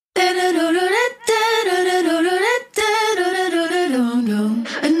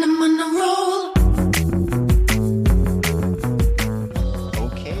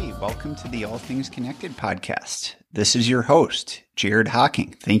to the All Things Connected podcast. This is your host, Jared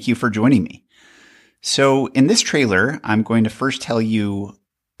Hocking. Thank you for joining me. So in this trailer, I'm going to first tell you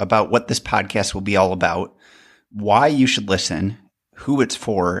about what this podcast will be all about, why you should listen, who it's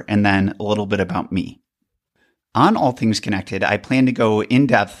for, and then a little bit about me. On All Things Connected, I plan to go in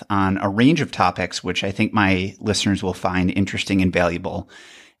depth on a range of topics, which I think my listeners will find interesting and valuable.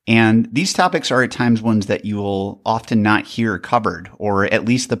 And these topics are at times ones that you will often not hear covered, or at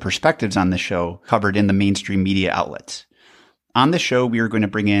least the perspectives on the show covered in the mainstream media outlets. On the show, we are going to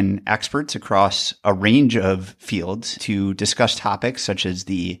bring in experts across a range of fields to discuss topics such as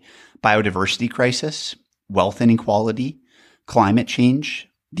the biodiversity crisis, wealth inequality, climate change,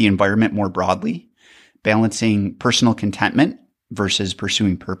 the environment more broadly, balancing personal contentment versus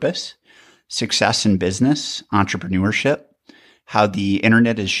pursuing purpose, success in business, entrepreneurship, how the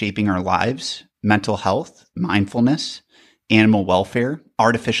internet is shaping our lives, mental health, mindfulness, animal welfare,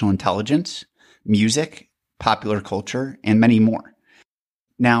 artificial intelligence, music, popular culture, and many more.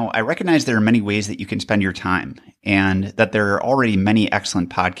 Now, I recognize there are many ways that you can spend your time, and that there are already many excellent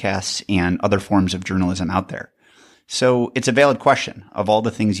podcasts and other forms of journalism out there. So it's a valid question of all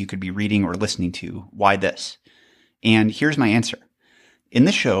the things you could be reading or listening to, why this? And here's my answer. In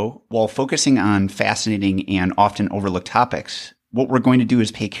this show, while focusing on fascinating and often overlooked topics, what we're going to do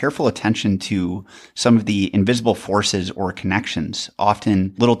is pay careful attention to some of the invisible forces or connections,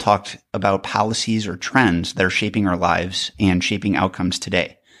 often little talked about policies or trends that are shaping our lives and shaping outcomes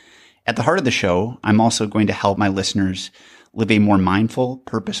today. At the heart of the show, I'm also going to help my listeners live a more mindful,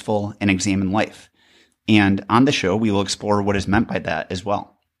 purposeful, and examined life. And on the show, we will explore what is meant by that as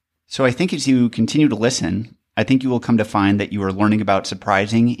well. So I think as you continue to listen, I think you will come to find that you are learning about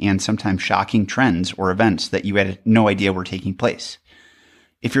surprising and sometimes shocking trends or events that you had no idea were taking place.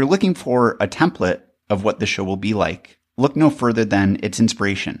 If you're looking for a template of what the show will be like, look no further than its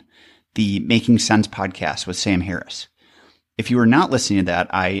inspiration, the Making Sense podcast with Sam Harris. If you are not listening to that,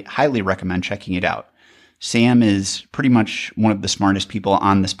 I highly recommend checking it out. Sam is pretty much one of the smartest people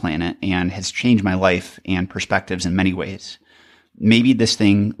on this planet and has changed my life and perspectives in many ways. Maybe this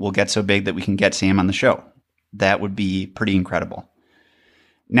thing will get so big that we can get Sam on the show. That would be pretty incredible.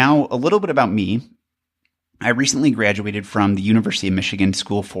 Now, a little bit about me. I recently graduated from the University of Michigan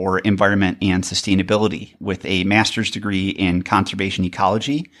School for Environment and Sustainability with a master's degree in conservation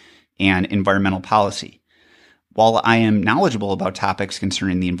ecology and environmental policy. While I am knowledgeable about topics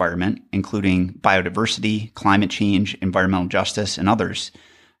concerning the environment, including biodiversity, climate change, environmental justice, and others,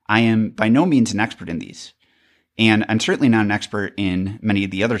 I am by no means an expert in these. And I'm certainly not an expert in many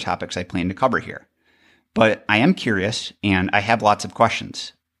of the other topics I plan to cover here. But I am curious, and I have lots of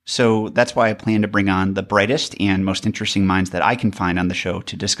questions. So that's why I plan to bring on the brightest and most interesting minds that I can find on the show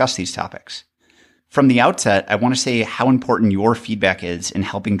to discuss these topics. From the outset, I want to say how important your feedback is in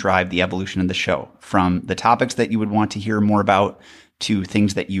helping drive the evolution of the show, from the topics that you would want to hear more about to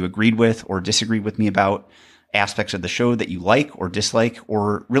things that you agreed with or disagreed with me about, aspects of the show that you like or dislike,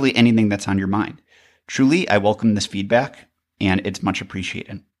 or really anything that's on your mind. Truly, I welcome this feedback, and it's much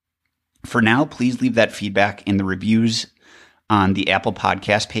appreciated. For now, please leave that feedback in the reviews on the Apple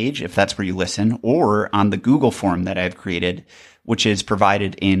Podcast page, if that's where you listen, or on the Google form that I've created, which is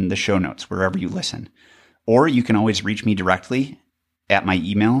provided in the show notes, wherever you listen. Or you can always reach me directly at my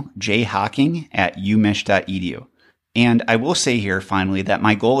email, jhocking@umich.edu. And I will say here, finally, that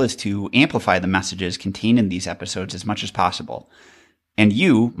my goal is to amplify the messages contained in these episodes as much as possible. And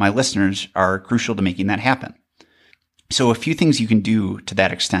you, my listeners, are crucial to making that happen. So a few things you can do to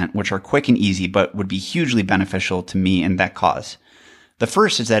that extent, which are quick and easy, but would be hugely beneficial to me and that cause. The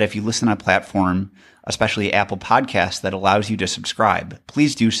first is that if you listen on a platform, especially Apple Podcasts, that allows you to subscribe,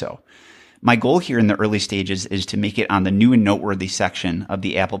 please do so. My goal here in the early stages is to make it on the new and noteworthy section of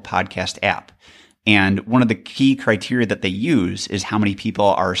the Apple Podcast app. And one of the key criteria that they use is how many people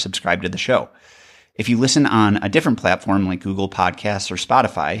are subscribed to the show. If you listen on a different platform like Google Podcasts or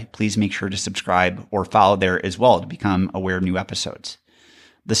Spotify, please make sure to subscribe or follow there as well to become aware of new episodes.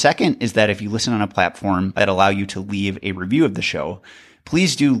 The second is that if you listen on a platform that allow you to leave a review of the show,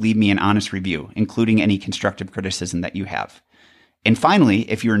 please do leave me an honest review, including any constructive criticism that you have. And finally,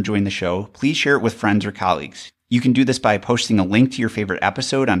 if you're enjoying the show, please share it with friends or colleagues. You can do this by posting a link to your favorite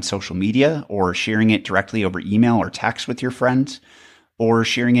episode on social media, or sharing it directly over email or text with your friends, or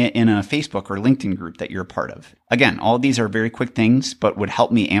sharing it in a Facebook or LinkedIn group that you're a part of. Again, all of these are very quick things, but would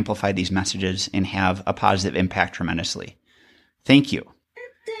help me amplify these messages and have a positive impact tremendously. Thank you.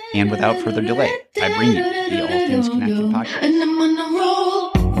 And without further delay, I bring you the All Things Connected podcast. And I'm on a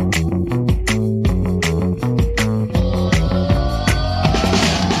roll.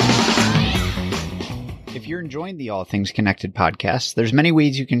 If you're enjoying the All Things Connected podcast, there's many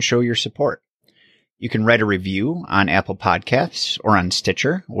ways you can show your support. You can write a review on Apple Podcasts or on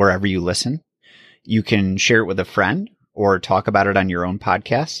Stitcher, wherever you listen. You can share it with a friend or talk about it on your own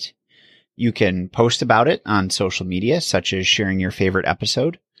podcast. You can post about it on social media, such as sharing your favorite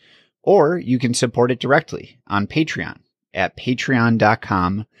episode, or you can support it directly on Patreon at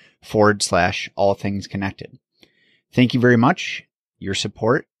patreon.com/allthingsconnected. Thank you very much. Your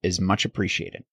support is much appreciated.